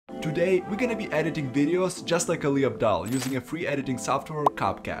Today, we're gonna be editing videos just like Ali Abdaal using a free editing software,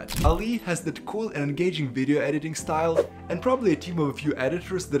 CapCut. Ali has that cool and engaging video editing style and probably a team of a few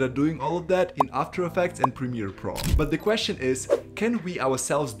editors that are doing all of that in After Effects and Premiere Pro. But the question is, can we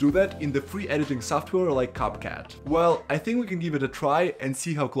ourselves do that in the free editing software like CapCut? Well, I think we can give it a try and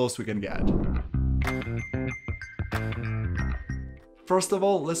see how close we can get. First of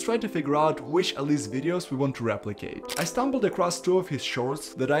all, let's try to figure out which Ali's videos we want to replicate. I stumbled across two of his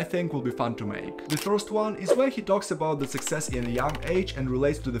shorts that I think will be fun to make. The first one is where he talks about the success in a young age and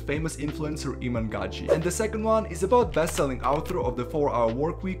relates to the famous influencer Iman Gadzhi. And the second one is about best-selling author of the 4-Hour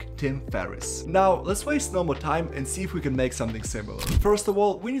Workweek, Tim Ferriss. Now, let's waste no more time and see if we can make something similar. First of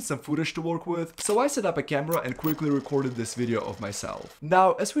all, we need some footage to work with, so I set up a camera and quickly recorded this video of myself.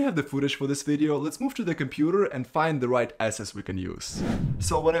 Now, as we have the footage for this video, let's move to the computer and find the right assets we can use.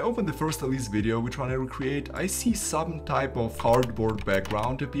 So when I open the first Ali's video we're trying to recreate, I see some type of cardboard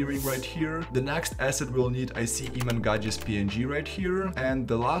background appearing right here. The next asset we'll need, I see Iman Gadzhi's PNG right here. And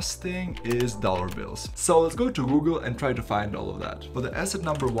the last thing is dollar bills. So let's go to Google and try to find all of that. For the asset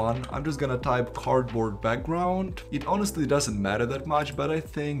number 1, I'm just gonna type cardboard background. It honestly doesn't matter that much, but I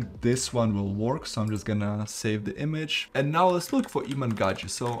think this one will work. So I'm just gonna save the image. And now let's look for Iman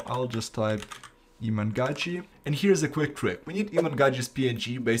Gadzhi. So I'll just type Iman Gadzhi. And here's a quick trick. We need Iman Gadzhi's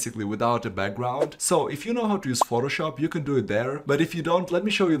PNG basically without a background. So if you know how to use Photoshop, you can do it there. But if you don't, let me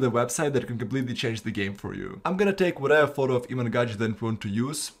show you the website that can completely change the game for you. I'm gonna take whatever photo of Iman Gadzhi that we want to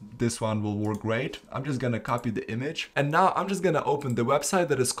use. This one will work great. I'm just gonna copy the image. And now I'm just gonna open the website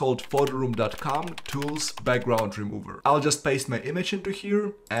that is called photoroom.com tools background remover. I'll just paste my image into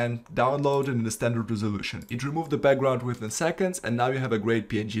here and download it in the standard resolution. It removed the background within seconds and now you have a great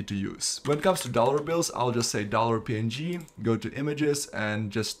PNG to use. When it comes to dollar bills, I'll just say $PNG, go to images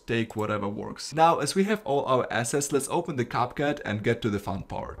and just take whatever works. Now, as we have all our assets, let's open the CapCut and get to the fun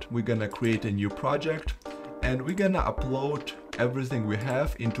part. We're gonna create a new project and we're gonna upload everything we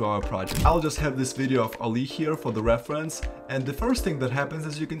have into our project. I'll just have this video of Ali here for the reference. And the first thing that happens,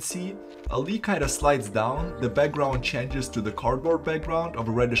 as you can see, Ali kind of slides down, the background changes to the cardboard background of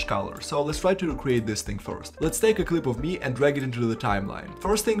a reddish color. So let's try to recreate this thing first. Let's take a clip of me and drag it into the timeline.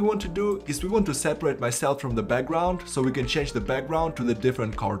 First thing we want to do is we want to separate myself from the background so we can change the background to the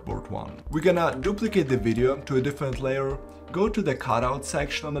different cardboard one. We're gonna duplicate the video to a different layer, go to the cutout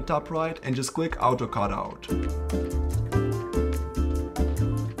section on the top right and just click auto cutout.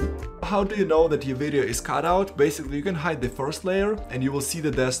 How do you know that your video is cut out? Basically, you can hide the first layer and you will see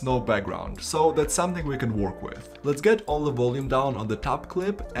that there's no background. So that's something we can work with. Let's get all the volume down on the top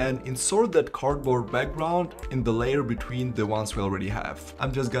clip and insert that cardboard background in the layer between the ones we already have.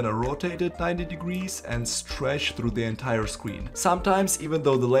 I'm just gonna rotate it 90 degrees and stretch through the entire screen. Sometimes, even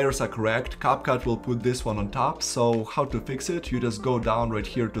though the layers are correct, CapCut will put this one on top. So how to fix it? You just go down right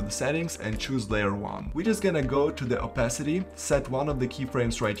here to the settings and choose layer 1. We're just gonna go to the opacity, set one of the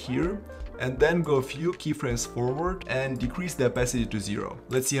keyframes right here, and then go a few keyframes forward and decrease the opacity to 0.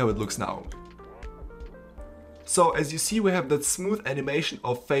 Let's see how it looks now. So as you see, we have that smooth animation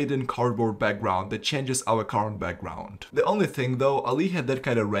of fade-in cardboard background that changes our current background. The only thing though, Ali had that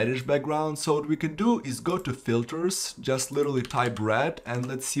kind of reddish background, so what we can do is go to filters, just literally type red, and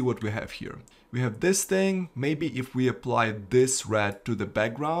let's see what we have here. We have this thing. Maybe if we apply this red to the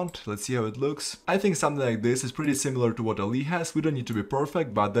background, let's see how it looks. I think something like this is pretty similar to what Ali has. We don't need to be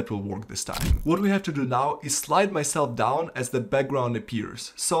perfect, but that will work this time. What we have to do now is slide myself down as the background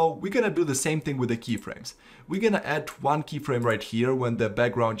appears. So we're gonna do the same thing with the keyframes. We're gonna add one keyframe right here when the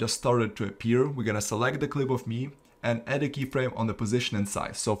background just started to appear. We're gonna select the clip of me and add a keyframe on the position and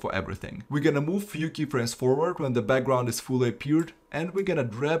size, so for everything. We're gonna move a few keyframes forward when the background is fully appeared, and we're gonna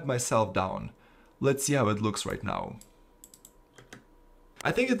drag myself down. Let's see how it looks right now. I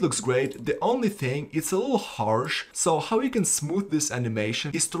think it looks great. The only thing, it's a little harsh. So how you can smooth this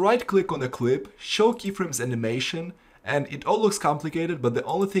animation is to right click on the clip, show keyframes animation, and it all looks complicated, but the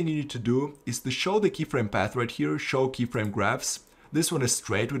only thing you need to do is to show the keyframe path right here, show keyframe graphs. This one is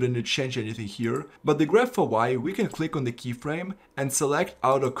straight, we don't need to change anything here. But the graph for Y, we can click on the keyframe and select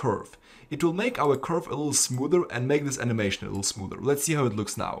auto curve. It will make our curve a little smoother and make this animation a little smoother. Let's see how it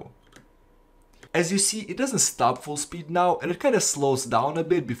looks now. As you see, it doesn't stop full speed now and it kind of slows down a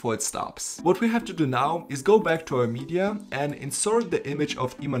bit before it stops. What we have to do now is go back to our media and insert the image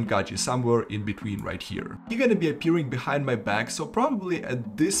of Iman Gadzhi somewhere in between right here. He's gonna be appearing behind my back, so probably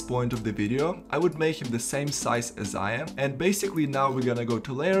at this point of the video, I would make him the same size as I am. And basically now we're gonna go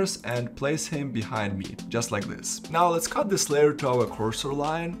to layers and place him behind me, just like this. Now let's cut this layer to our cursor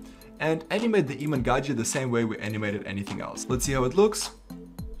line and animate the Iman Gadzhi the same way we animated anything else. Let's see how it looks.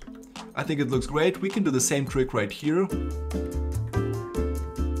 I think it looks great. We can do the same trick right here.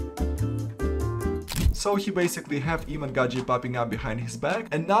 So he basically have Iman Gaji popping up behind his back,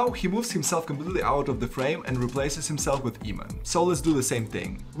 and now he moves himself completely out of the frame and replaces himself with Iman. So let's do the same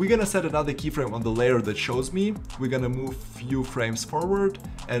thing. We're gonna set another keyframe on the layer that shows me. We're gonna move few frames forward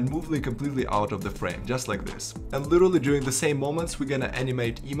and move Lee completely out of the frame, just like this. And literally during the same moments, we're gonna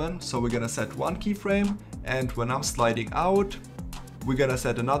animate Iman. So we're gonna set one keyframe, and when I'm sliding out, we're gonna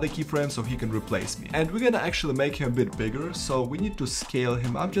set another keyframe so he can replace me. And we're gonna actually make him a bit bigger, so we need to scale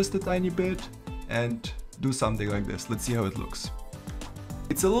him up just a tiny bit and do something like this. Let's see how it looks.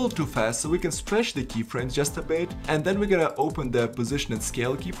 It's a little too fast, so we can stretch the keyframes just a bit, and then we're gonna open the position and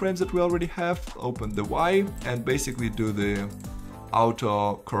scale keyframes that we already have, open the Y, and basically do the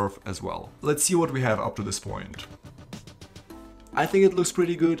auto curve as well. Let's see what we have up to this point. I think it looks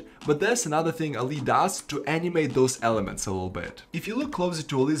pretty good, but there's another thing Ali does to animate those elements a little bit. If you look closer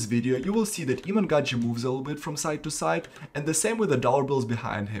to Ali's video, you will see that Iman Gaji moves a little bit from side to side, and the same with the dollar bills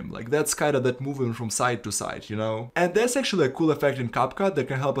behind him. Like that's kind of that movement from side to side, you know? And there's actually a cool effect in CapCut that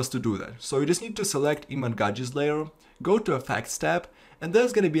can help us to do that. So you just need to select Iman Gaji's layer, go to Effects tab, and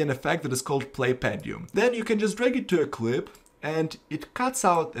there's gonna be an effect that is called Play Pendulum. Then you can just drag it to a clip, and it cuts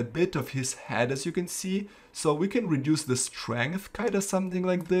out a bit of his head, as you can see. So we can reduce the strength, kind of something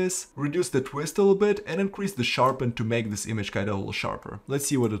like this, reduce the twist a little bit, and increase the sharpen to make this image kind of a little sharper. Let's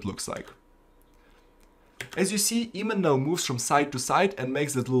see what it looks like. As you see, Iman now moves from side to side and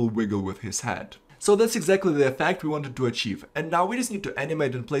makes that little wiggle with his head. So that's exactly the effect we wanted to achieve. And now we just need to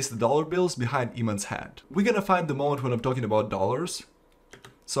animate and place the dollar bills behind Iman's head. We're gonna find the moment when I'm talking about dollars.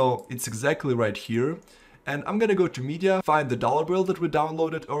 So it's exactly right here. And I'm gonna go to media, find the dollar bill that we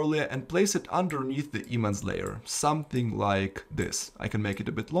downloaded earlier and place it underneath the Iman's layer. Something like this. I can make it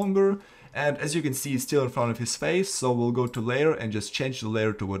a bit longer. And as you can see, it's still in front of his face. So we'll go to layer and just change the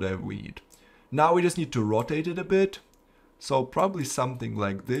layer to whatever we need. Now we just need to rotate it a bit. So probably something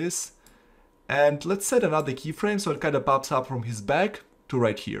like this. And let's set another keyframe so it kind of pops up from his back to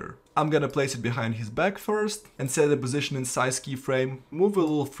right here. I'm gonna place it behind his back first and set the position and size keyframe, move a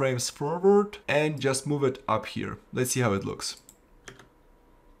little frames forward and just move it up here. Let's see how it looks.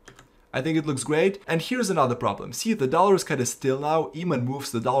 I think it looks great. And here's another problem. See, the dollar is kind of still now, Iman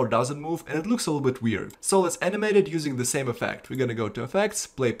moves, the dollar doesn't move, and it looks a little bit weird. So let's animate it using the same effect. We're gonna go to Effects,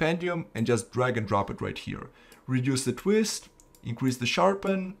 Play Pendulum, and just drag and drop it right here. Reduce the twist, increase the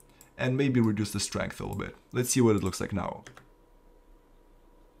sharpen, and maybe reduce the strength a little bit. Let's see what it looks like now.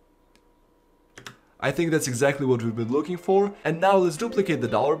 I think that's exactly what we've been looking for. And now let's duplicate the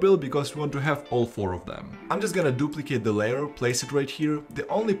dollar bill because we want to have all four of them. I'm just gonna duplicate the layer, place it right here. The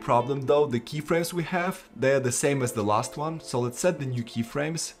only problem though, the keyframes we have, they're the same as the last one. So let's set the new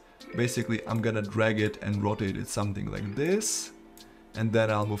keyframes. Basically, I'm gonna drag it and rotate it something like this. And then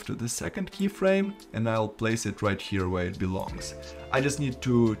I'll move to the second keyframe and I'll place it right here where it belongs. I just need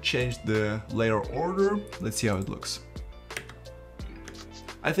to change the layer order. Let's see how it looks.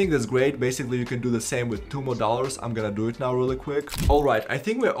 I think that's great. Basically, you can do the same with 2 more dollars. I'm gonna do it now really quick. Alright, I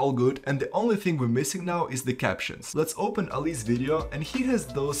think we're all good, and the only thing we're missing now is the captions. Let's open Ali's video, and he has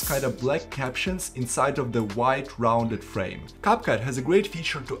those kind of black captions inside of the white rounded frame. CapCut has a great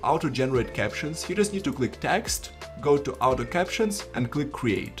feature to auto-generate captions. You just need to click text, go to auto captions, and click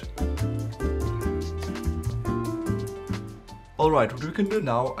create. Alright, what we can do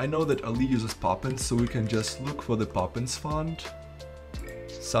now, I know that Ali uses Poppins, so we can just look for the Poppins font.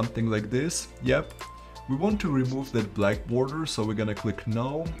 Something like this. Yep. We want to remove that black border, so we're gonna click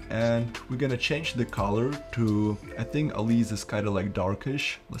no, and we're gonna change the color to, I think Ali's is kind of like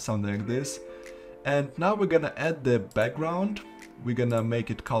darkish, something like this. And now we're gonna add the background. We're gonna make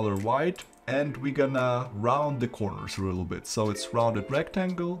it color white, and we're gonna round the corners a little bit, so it's rounded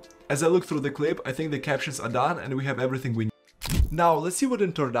rectangle. As I look through the clip, I think the captions are done and we have everything we need. Now let's see what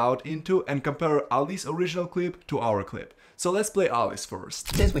it turned out into and compare Ali's original clip to our clip. So let's play Ali's first.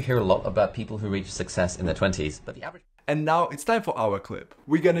 These days we hear a lot about people who reach success in their 20s, but the average... And now it's time for our clip.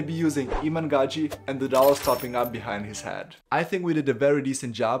 We're gonna be using Iman Gaji and the dollars popping up behind his head. I think we did a very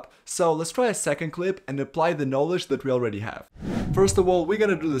decent job, so let's try a second clip and apply the knowledge that we already have. First of all, we're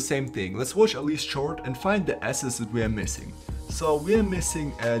gonna do the same thing. Let's watch Ali's short and find the assets that we are missing. So we are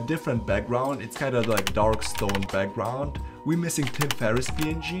missing a different background. It's kind of like dark stone background. We're missing Tim Ferriss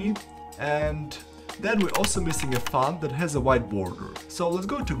PNG, and then we're also missing a font that has a white border. So let's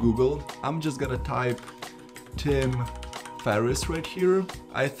go to Google. I'm just gonna type Tim Ferriss right here.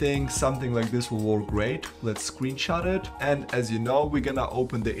 I think something like this will work great. Let's screenshot it. And as you know, we're gonna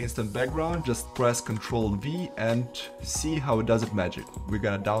open the instant background. Just press Ctrl V and see how it does it magic. We're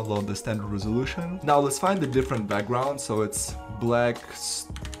gonna download the standard resolution. Now let's find the different background. So it's black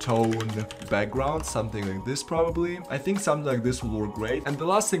tone background, something like this probably. I think something like this will work great. And the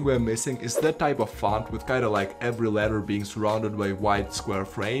last thing we're missing is that type of font with kind of like every letter being surrounded by a white square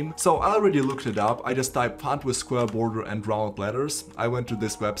frame. So I already looked it up. I just typed font with square border and round letters. I went to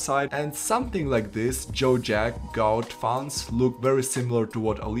this website and something like this, Joe Jack Gout fonts look very similar to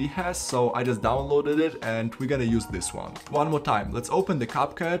what Ali has. So I just downloaded it and we're gonna use this one. One more time, let's open the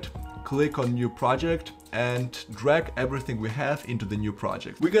CapCut, click on new project and drag everything we have into the new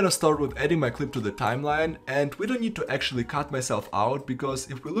project. We're gonna start with adding my clip to the timeline, and we don't need to actually cut myself out, because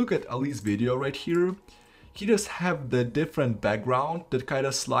if we look at Ali's video right here, he just have the different background that kind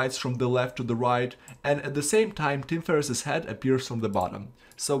of slides from the left to the right, and at the same time Tim Ferriss's head appears from the bottom.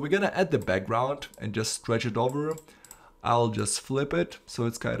 So we're gonna add the background and just stretch it over. I'll just flip it so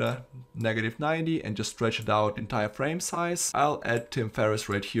it's kind of -90 and just stretch it out entire frame size. I'll add Tim Ferriss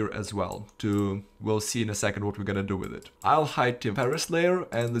right here as well we'll see in a second what we're gonna do with it. I'll hide Tim Ferriss layer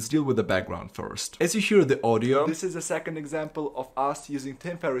and let's deal with the background first. As you hear the audio, this is a second example of us using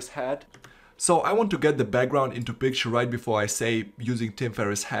Tim Ferriss head. So I want to get the background into picture right before I say using Tim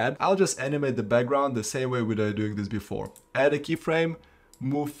Ferriss head. I'll just animate the background the same way we were doing this before. Add a keyframe,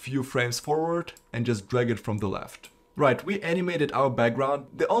 move few frames forward and just drag it from the left. Right, we animated our background.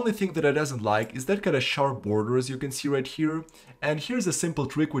 The only thing that I doesn't like is that kind of sharp border, as you can see right here. And here's a simple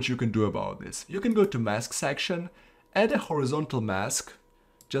trick which you can do about this. You can go to mask section, add a horizontal mask,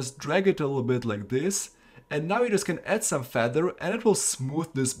 just drag it a little bit like this. And now you just can add some feather and it will smooth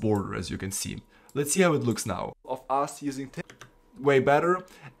this border, as you can see. Let's see how it looks now. Of us using way better.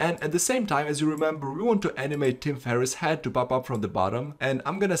 And at the same time, as you remember, we want to animate Tim Ferriss' head to pop up from the bottom. And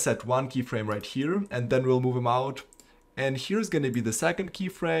I'm gonna set one keyframe right here and then we'll move him out. And here's going to be the second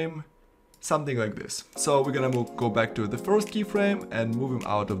keyframe, something like this. So we're going to go back to the first keyframe and move him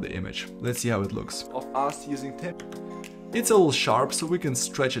out of the image. Let's see how it looks. Of us using Tim. It's a little sharp, so we can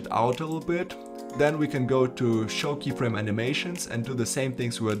stretch it out a little bit. Then we can go to show keyframe animations and do the same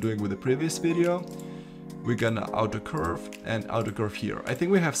things we were doing with the previous video. We're gonna auto curve and auto curve here. I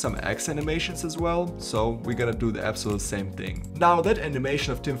think we have some X animations as well, so we're gonna do the absolute same thing. Now that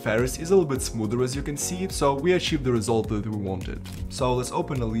animation of Tim Ferriss is a little bit smoother, as you can see, so we achieved the result that we wanted. So let's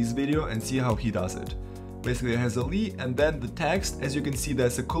open Ali's video and see how he does it. Basically it has Ali and then the text. As you can see,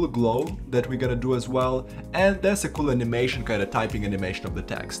 there's a cool glow that we're gonna do as well, and there's a cool animation, kind of typing animation of the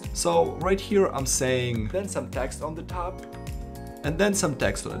text. So right here I'm saying then some text on the top and then some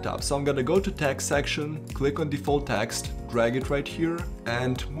text on the top. So I'm gonna go to text section, click on default text, drag it right here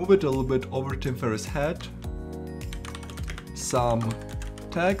and move it a little bit over Tim Ferriss' head. Some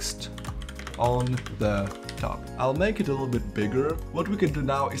text on the top. I'll make it a little bit bigger. What we can do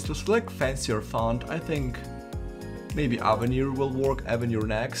now is to select fancier font. I think maybe Avenir will work, Avenir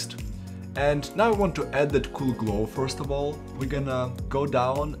next. And now I want to add that cool glow. First of all, we're gonna go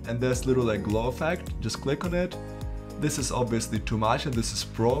down and there's little like glow effect. Just click on it. This is obviously too much and this is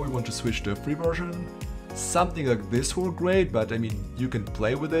Pro, we want to switch to a free version. Something like this will work great, but I mean, you can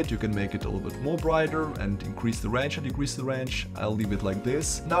play with it, you can make it a little bit more brighter and increase the range and decrease the range. I'll leave it like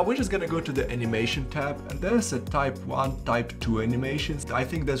this. Now we're just gonna go to the animation tab and there's a type 1, type 2 animations. I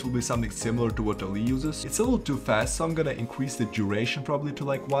think this will be something similar to what Ali uses. It's a little too fast, so I'm gonna increase the duration probably to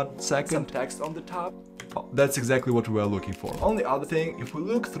like 1 second. Some text on the top. Oh, that's exactly what we were looking for. Only other thing, if we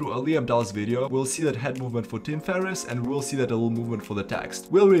look through Ali Abdaal's video, we'll see that head movement for Tim Ferriss and we'll see that a little movement for the text.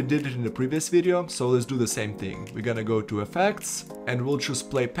 We already did it in the previous video, so let's do the same thing. We're gonna go to effects and we'll choose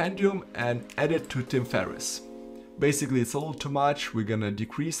play pendulum and add it to Tim Ferriss. Basically it's a little too much. We're gonna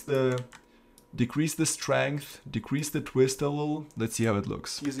decrease the strength, decrease the twist a little. Let's see how it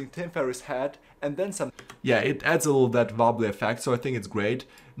looks. Using Tim Ferriss' head and then some. Yeah, it adds a little that wobbly effect, so I think it's great.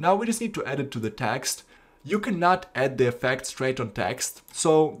 Now we just need to add it to the text. You cannot add the effect straight on text,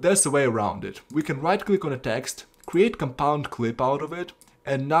 so there's a way around it. We can right click on a text, create compound clip out of it,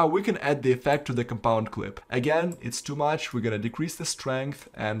 and now we can add the effect to the compound clip. Again, it's too much, we're gonna decrease the strength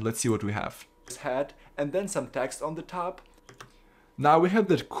and let's see what we have. Head and then some text on the top. Now we have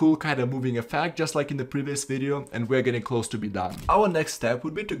that cool kind of moving effect just like in the previous video and we're getting close to be done. Our next step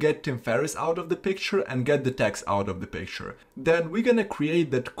would be to get Tim Ferriss out of the picture and get the text out of the picture. Then we're gonna create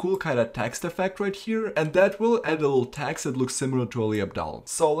that cool kind of text effect right here and that will add a little text that looks similar to Ali Abdaal.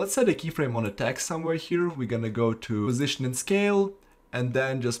 So let's set a keyframe on a text somewhere here. We're gonna go to position and scale and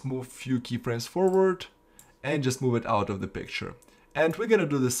then just move a few keyframes forward and just move it out of the picture. And we're gonna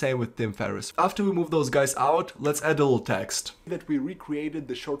do the same with Tim Ferriss. After we move those guys out, let's add a little text. That we recreated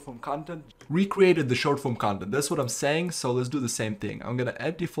the short form content. That's what I'm saying, so let's do the same thing. I'm gonna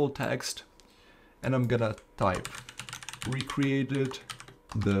add default text and I'm gonna type recreated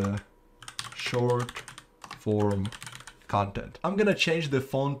the short form content. I'm gonna change the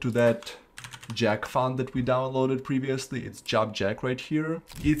font to that Jack font that we downloaded previously. It's Job Jack right here.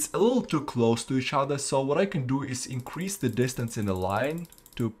 It's a little too close to each other, so what I can do is increase the distance in the line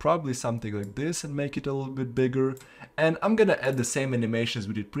to probably something like this and make it a little bit bigger. And I'm gonna add the same animations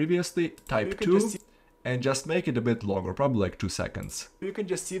we did previously, type 2, and just make it a bit longer, probably like 2 seconds. You can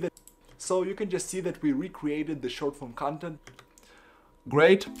just see that we recreated the short form content.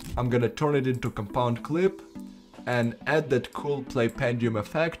 Great. I'm gonna turn it into compound clip and add that cool play pendulum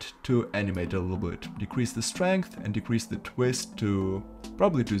effect to animate a little bit. Decrease the strength and decrease the twist to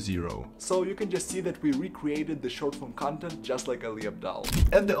probably to 0. So you can just see that we recreated the short form content just like Ali Abdaal.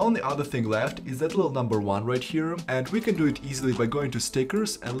 And the only other thing left is that little number 1 right here, and we can do it easily by going to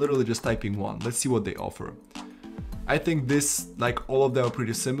stickers and literally just typing 1. Let's see what they offer. I think this, like all of them, are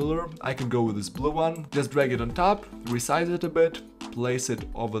pretty similar. I can go with this blue one, just drag it on top, resize it a bit, place it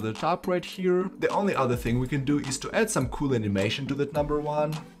over the top right here. The only other thing we can do is to add some cool animation to that number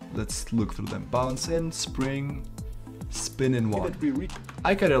 1. Let's look through them. Bounce in, spring, spin in 1.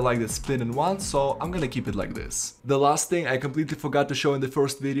 I kinda like the spin in 1, so I'm gonna keep it like this. The last thing I completely forgot to show in the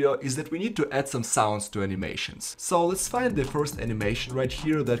first video is that we need to add some sounds to animations. So let's find the first animation right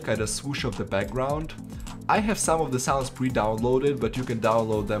here, that kind of swoosh of the background. I have some of the sounds pre-downloaded, but you can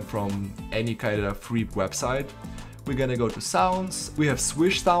download them from any kind of free website. We're gonna go to sounds. We have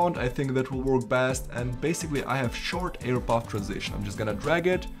swish sound, I think that will work best, and basically I have short air puff transition. I'm just gonna drag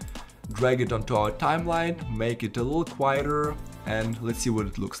it onto our timeline, make it a little quieter, and let's see what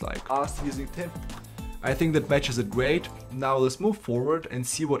it looks like. Us using thin. I think that matches it great. Now let's move forward and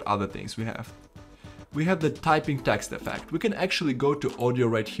see what other things we have. We have the typing text effect. We can actually go to audio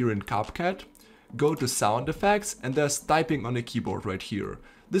right here in CapCut, go to sound effects, and there's typing on the keyboard right here.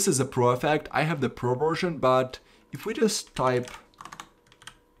 This is a pro effect. I have the pro version, but if we just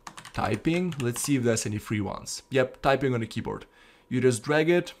typing, let's see if there's any free ones. Yep, typing on the keyboard. You just drag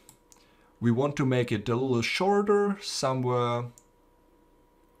it. We want to make it a little shorter, somewhere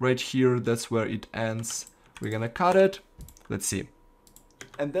right here, that's where it ends. We're gonna cut it. Let's see.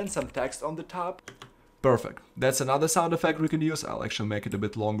 And then some text on the top. Perfect. That's another sound effect we can use. I'll actually make it a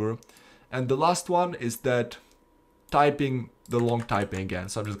bit longer. And the last one is that typing, the long typing again.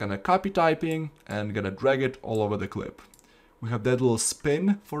 So I'm just gonna copy typing and gonna drag it all over the clip. We have that little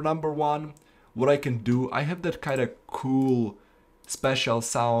spin for number 1. What I can do, I have that kind of cool special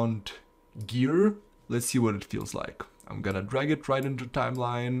sound gear. Let's see what it feels like. I'm gonna drag it right into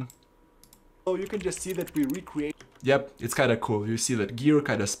timeline. So you can just see that we recreate. Yep, it's kind of cool. You see that gear,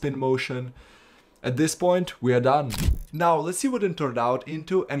 kind of spin motion. At this point, we are done. Now let's see what it turned out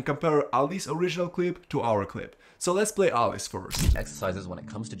into and compare Ali's original clip to our clip. So let's play Ali's first. Exercises when it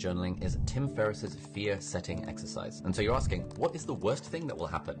comes to journaling is Tim Ferriss's fear setting exercise. And so you're asking, what is the worst thing that will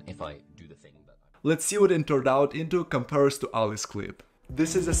happen if I do the thing that Let's see what it turned out into compares to Ali's clip.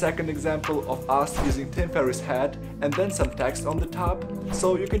 This is a second example of us using Tim Ferriss' head and then some text on the top.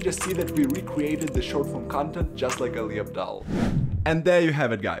 So you can just see that we recreated the short form content just like Ali Abdaal. And there you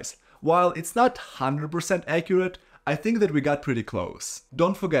have it, guys. While it's not 100% accurate, I think that we got pretty close.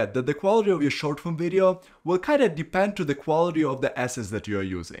 Don't forget that the quality of your short form video will kinda depend to the quality of the assets that you are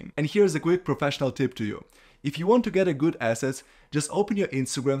using. And here's a quick professional tip to you. If you want to get a good assets, just open your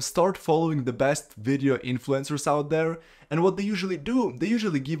Instagram, start following the best video influencers out there, and what they usually do, they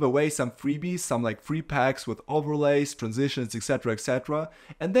usually give away some freebies, some like free packs with overlays, transitions, etc,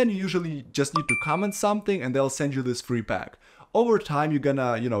 and then you usually just need to comment something and they'll send you this free pack. Over time, you're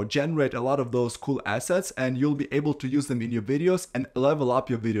gonna, generate a lot of those cool assets and you'll be able to use them in your videos and level up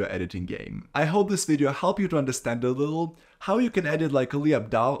your video editing game. I hope this video helped you to understand a little how you can edit like Ali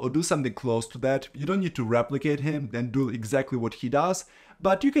Abdaal or do something close to that. You don't need to replicate him and do exactly what he does,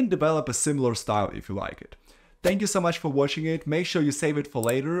 but you can develop a similar style if you like it. Thank you so much for watching it. Make sure you save it for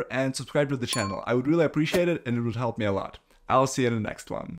later and subscribe to the channel. I would really appreciate it and it would help me a lot. I'll see you in the next one.